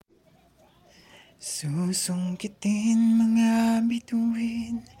Susungkitin mga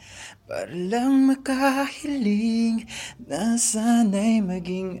bituin para lang makahiling na sana'y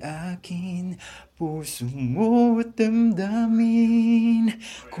maging akin. Puso mo at damdamin.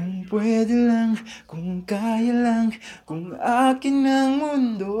 Kung pwede lang, kung kaya lang, kung akin ang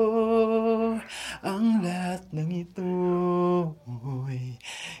mundo. Ang lahat ng ito'y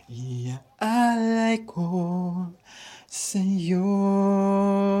iaalay ko